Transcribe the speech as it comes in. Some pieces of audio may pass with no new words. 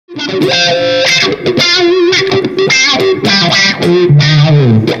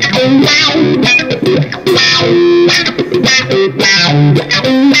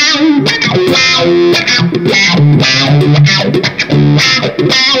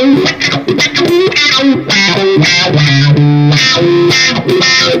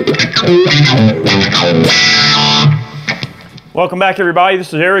Welcome back, everybody. This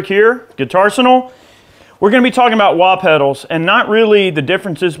is Eric here, Guitarsenal. We're going to be talking about wah pedals, and not really the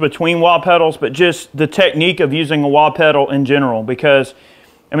differences between wah pedals, but just the technique of using a wah pedal in general. Because,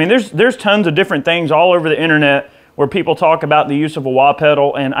 I mean, there's tons of different things all over the internet where people talk about the use of a wah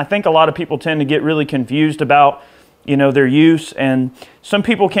pedal, and I think a lot of people tend to get really confused about, you know, their use, and some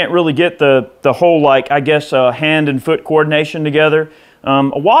people can't really get the whole, like, I guess, hand and foot coordination together.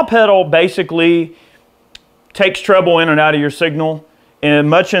 A wah pedal basically takes treble in and out of your signal, and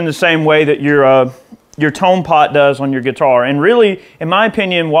much in the same way that your tone pot does on your guitar. And really, in my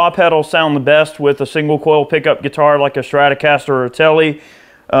opinion, wah pedals sound the best with a single coil pickup guitar like a Stratocaster or a Tele.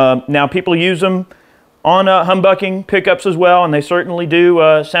 Now, people use them on humbucking pickups as well, and they certainly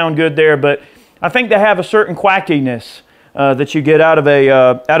do sound good there, but I think they have a certain quackiness that you get out of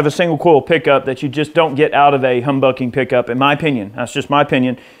a single coil pickup that you just don't get out of a humbucking pickup, in my opinion. That's just my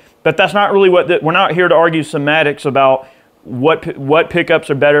opinion. But that's not really we're not here to argue semantics about what pickups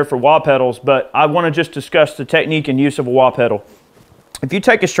are better for wah pedals, but I want to just discuss the technique and use of a wah pedal. If you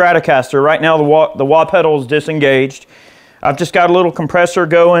take a Stratocaster, right now the wah pedal is disengaged. I've just got a little compressor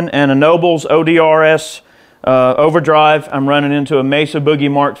going and a Noble's ODRS overdrive. I'm running into a Mesa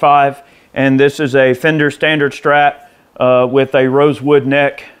Boogie Mark V, and this is a Fender standard Strat with a rosewood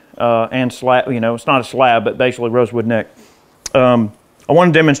neck and slab. You know, it's not a slab, but basically rosewood neck. I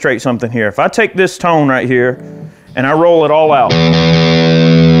want to demonstrate something here. If I take this tone right here and I roll it all out, all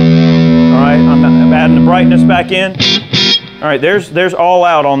right, I'm adding the brightness back in. All right, there's all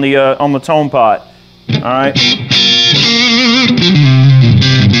out on the tone pot. All right.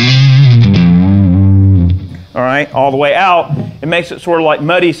 All right, all the way out. It makes it sort of like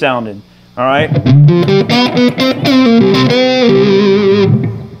muddy sounding. All right.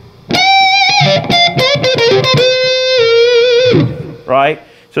 Right?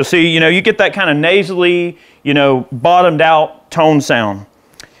 So see, you know, you get that kind of nasally, you know, bottomed out tone sound.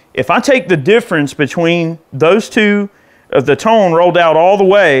 If I take the difference between those two, of the tone rolled out all the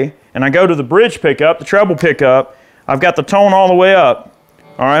way, and I go to the bridge pickup, the treble pickup, I've got the tone all the way up.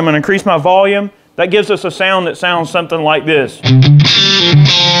 All right, I'm going to increase my volume. That gives us a sound that sounds something like this.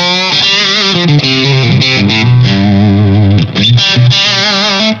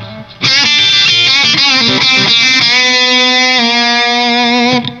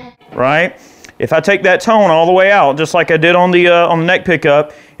 Right? If I take that tone all the way out, just like I did on the neck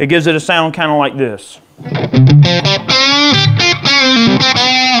pickup, it gives it a sound kind of like this.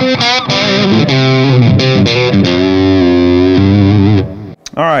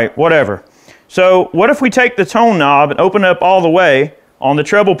 All right, whatever. So what if we take the tone knob and open it up all the way on the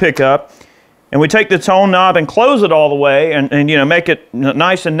treble pickup, and we take the tone knob and close it all the way and you know, make it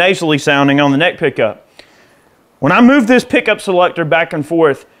nice and nasally sounding on the neck pickup. When I move this pickup selector back and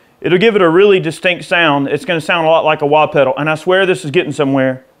forth, it'll give it a really distinct sound. It's going to sound a lot like a wah pedal, and I swear this is getting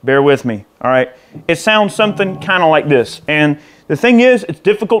somewhere. Bear with me, all right? It sounds something kind of like this, and the thing is, it's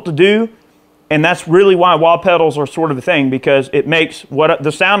difficult to do, and that's really why wah pedals are sort of a thing, because it makes the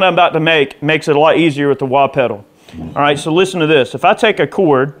sound I'm about to make makes it a lot easier with the wah pedal. All right, so listen to this. If I take a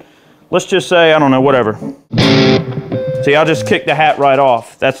chord, let's just say, I don't know, whatever. See, I'll just kick the hat right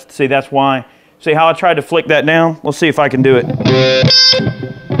off. That's why. See how I tried to flick that down? Let's see if I can do it.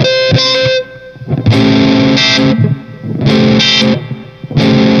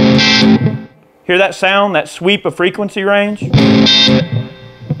 Hear that sound, that sweep of frequency range?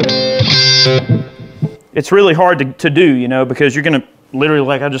 It's really hard to do, you know, because you're going to literally,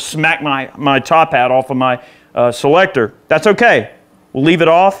 like, I just smack my top hat off of my selector. That's okay. We'll leave it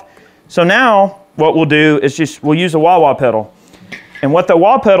off. So now what we'll do is we'll use a wah-wah pedal. And what the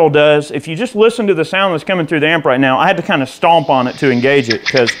wah pedal does, if you just listen to the sound that's coming through the amp right now, I had to kind of stomp on it to engage it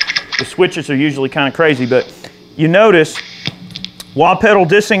because the switches are usually kind of crazy, but you notice wah pedal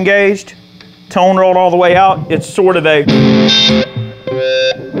disengaged, tone rolled all the way out, it's sort of a...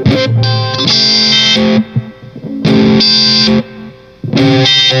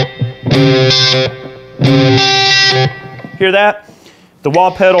 Hear that? The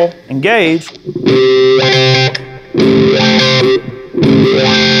wah pedal engaged.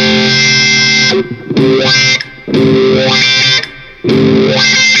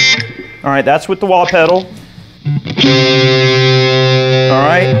 All right, that's with the wah pedal. All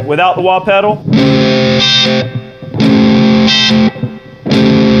right, without the wah pedal.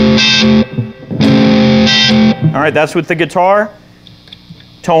 All right, that's with the guitar.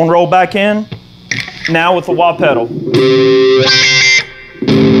 Tone roll back in. Now with the wah pedal.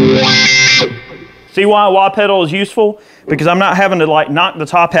 See why a wah pedal is useful? Because I'm not having to like knock the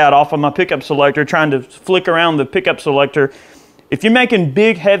top hat off of my pickup selector trying to flick around the pickup selector. If you're making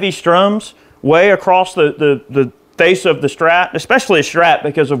big heavy strums way across the face of the Strat, especially a Strat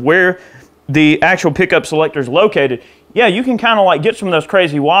because of where the actual pickup selector is located, yeah, you can kind of like get some of those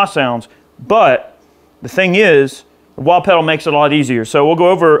crazy wah sounds, but the thing is, the wah pedal makes it a lot easier. So we'll go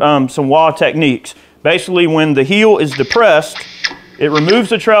over some wah techniques. Basically, when the heel is depressed, it removes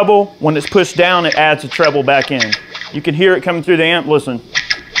the treble. When it's pushed down, it adds the treble back in. You can hear it coming through the amp. Listen.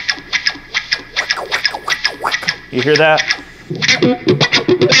 You hear that?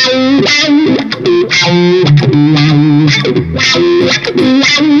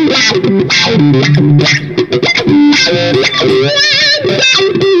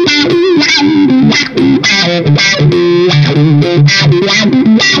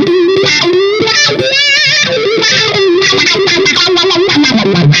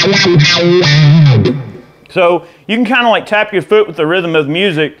 So you can kind of like tap your foot with the rhythm of the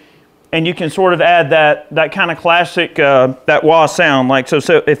music, and you can sort of add that kind of classic that wah sound. Like so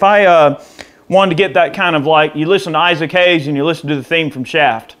if I wanted to get that kind of like, you listen to Isaac Hayes and you listen to the theme from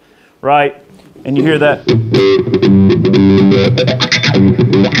Shaft, right? And you hear that.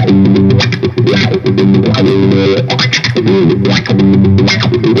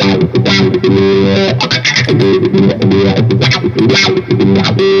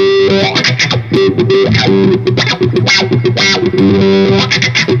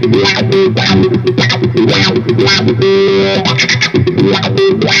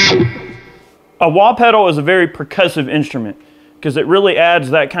 A wah pedal is a very percussive instrument because it really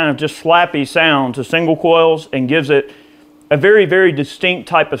adds that kind of just slappy sound to single coils and gives it a very, very distinct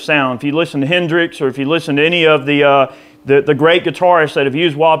type of sound. If you listen to Hendrix or if you listen to any of the great guitarists that have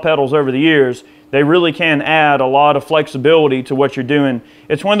used wah pedals over the years, they really can add a lot of flexibility to what you're doing.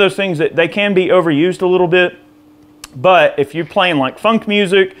 It's one of those things that they can be overused a little bit, but if you're playing like funk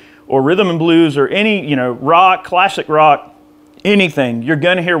music or rhythm and blues or any, you know, rock, classic rock, anything, you're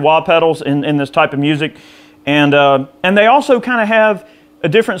going to hear wah pedals in this type of music. And they also kind of have a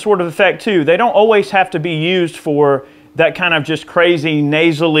different sort of effect too. They don't always have to be used for that kind of just crazy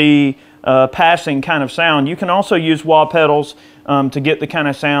nasally passing kind of sound. You can also use wah pedals to get the kind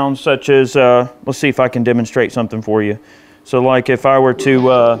of sounds such as, let's see if I can demonstrate something for you. So like if I were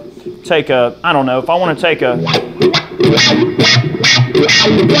to take a, I don't know, if I want to take a,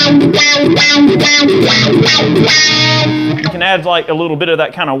 you can add like a little bit of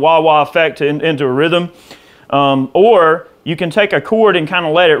that kind of wah-wah effect into a rhythm. Or you can take a chord and kind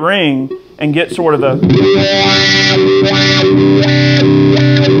of let it ring and get sort of a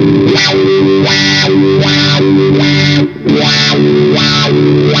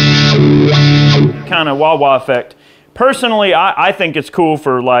kind of wah-wah effect. Personally, I think it's cool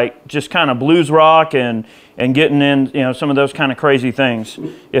for like just kind of blues rock and getting in, you know, some of those kind of crazy things.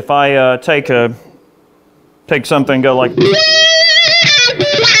 If I take something and go like,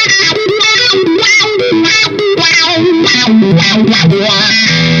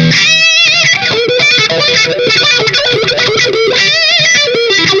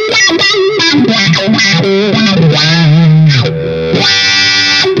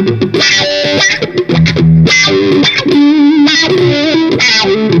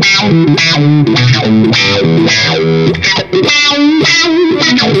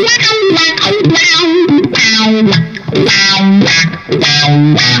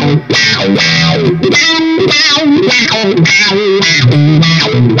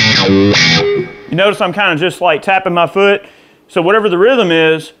 you notice I'm kind of just like tapping my foot. So whatever the rhythm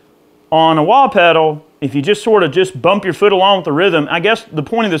is on a wah pedal, if you just sort of just bump your foot along with the rhythm, I guess the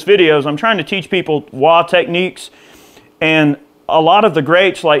point of this video is I'm trying to teach people wah techniques, and a lot of the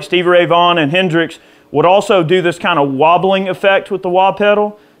greats like Stevie Ray Vaughan and Hendrix would also do this kind of wobbling effect with the wah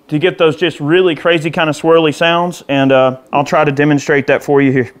pedal to get those just really crazy kind of swirly sounds, and I'll try to demonstrate that for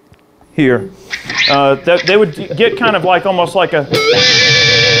you here. They would get kind of like almost like a...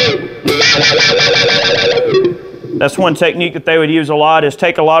 That's one technique that they would use a lot, is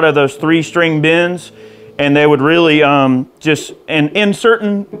take a lot of those 3-string bends, and they would really just, and in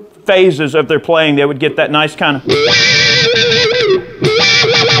certain phases of their playing, they would get that nice kind of...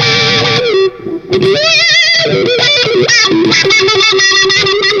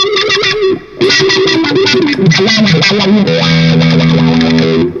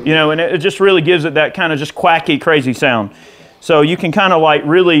 You know, and it just really gives it that kind of just quacky, crazy sound. So you can kind of like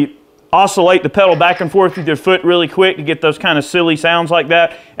really oscillate the pedal back and forth with your foot really quick to get those kind of silly sounds like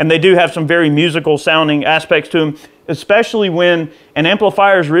that. And they do have some very musical sounding aspects to them, especially when an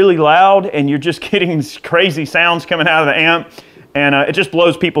amplifier is really loud and you're just getting these crazy sounds coming out of the amp. And it just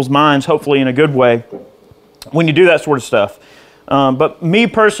blows people's minds, hopefully in a good way, when you do that sort of stuff. But me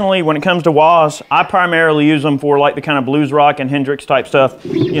personally, when it comes to wahs, I primarily use them for like the kind of blues rock and Hendrix type stuff.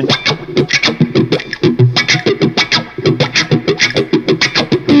 You know.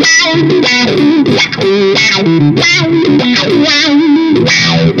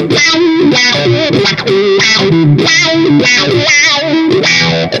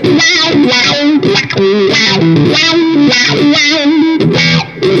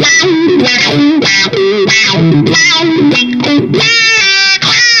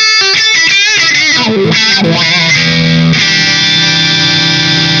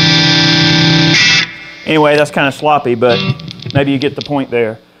 Anyway, that's kind of sloppy, but maybe you get the point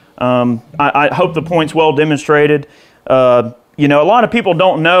there. I hope the point's well demonstrated. You know, a lot of people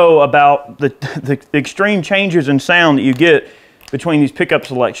don't know about the extreme changes in sound that you get between these pickup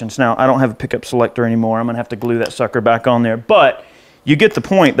selections. Now, I don't have a pickup selector anymore. I'm going to have to glue that sucker back on there. But you get the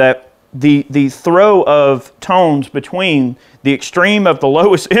point that the throw of tones between the extreme of the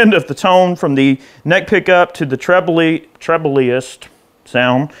lowest end of the tone from the neck pickup to the trebliest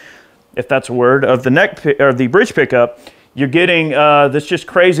sound, if that's a word, of the neck or the bridge pickup, you're getting this just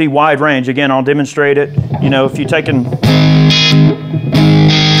crazy wide range. Again, I'll demonstrate it. You know, if you're taking...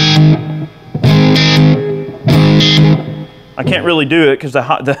 I can't really do it because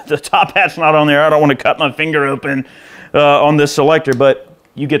the top hat's not on there. I don't want to cut my finger open on this selector, but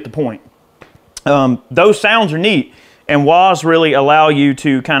you get the point. Those sounds are neat, and wahs really allow you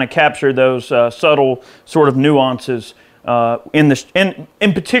to kind of capture those subtle sort of nuances. In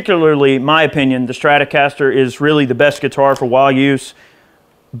particularly, my opinion, the Stratocaster is really the best guitar for wah use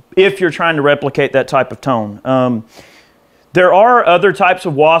if you're trying to replicate that type of tone. There are other types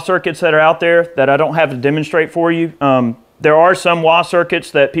of wah circuits that are out there that I don't have to demonstrate for you. There are some wah circuits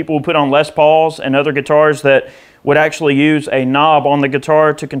that people will put on Les Pauls and other guitars that would actually use a knob on the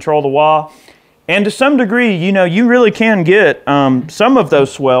guitar to control the wah. And to some degree, you know, you really can get some of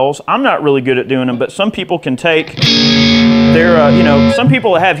those swells. I'm not really good at doing them, but some people can take their, you know, some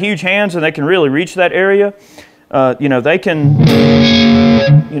people that have huge hands and they can really reach that area. You know, they can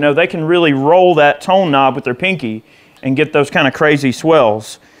really roll that tone knob with their pinky and get those kind of crazy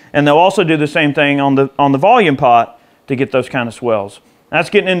swells. And they'll also do the same thing on the volume pot to get those kind of swells. That's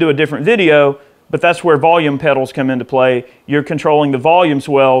getting into a different video, but that's where volume pedals come into play. You're controlling the volume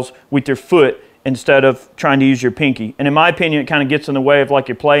swells with your foot instead of trying to use your pinky. And in my opinion, it kind of gets in the way of like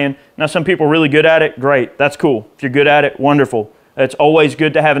you're playing. Now, some people are really good at it. Great, that's cool. If you're good at it, wonderful. It's always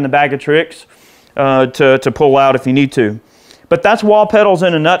good to have in the bag of tricks to pull out if you need to. But that's wah pedals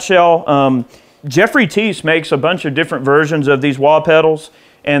in a nutshell. Jeffrey Teese makes a bunch of different versions of these wah pedals,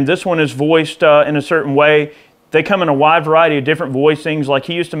 and this one is voiced in a certain way. They come in a wide variety of different voicings. Like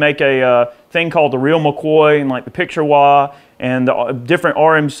he used to make a thing called the Real McCoy and like the Picture Wah and the different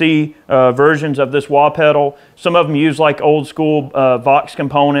RMC versions of this wah pedal. Some of them use like old school Vox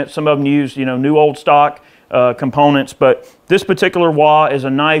components. Some of them use, you know, new old stock components. But this particular wah is a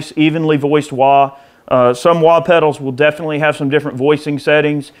nice evenly voiced wah. Some wah pedals will definitely have some different voicing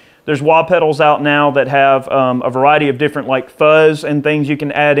settings. There's wah pedals out now that have a variety of different like fuzz and things you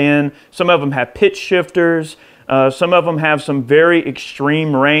can add in. Some of them have pitch shifters. Some of them have some very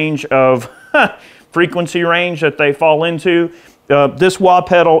extreme range of frequency range that they fall into. This wah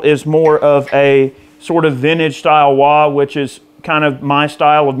pedal is more of a sort of vintage style wah, which is kind of my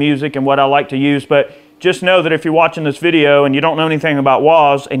style of music and what I like to use. But just know that if you're watching this video and you don't know anything about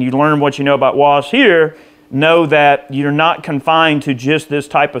wahs and you learn what you know about wahs here, know that you're not confined to just this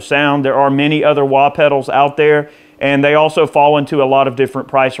type of sound. There are many other wah pedals out there, and they also fall into a lot of different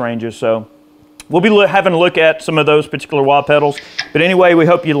price ranges. So we'll be having a look at some of those particular wah pedals. But anyway, we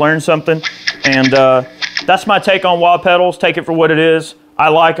hope you learned something. And that's my take on wah pedals. Take it for what it is. I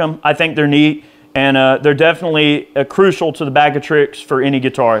like them. I think they're neat. And they're definitely crucial to the bag of tricks for any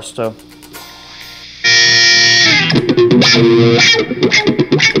guitarist. So.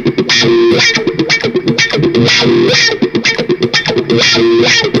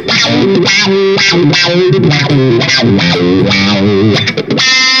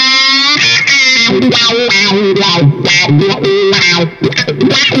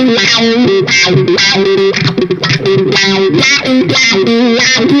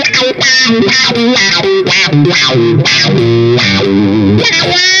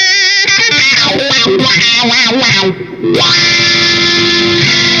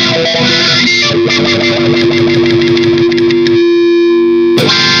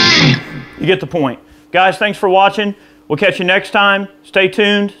 get the point. Guys, thanks for watching. We'll catch you next time. Stay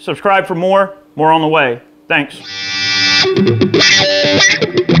tuned. Subscribe for more. More on the way. Thanks.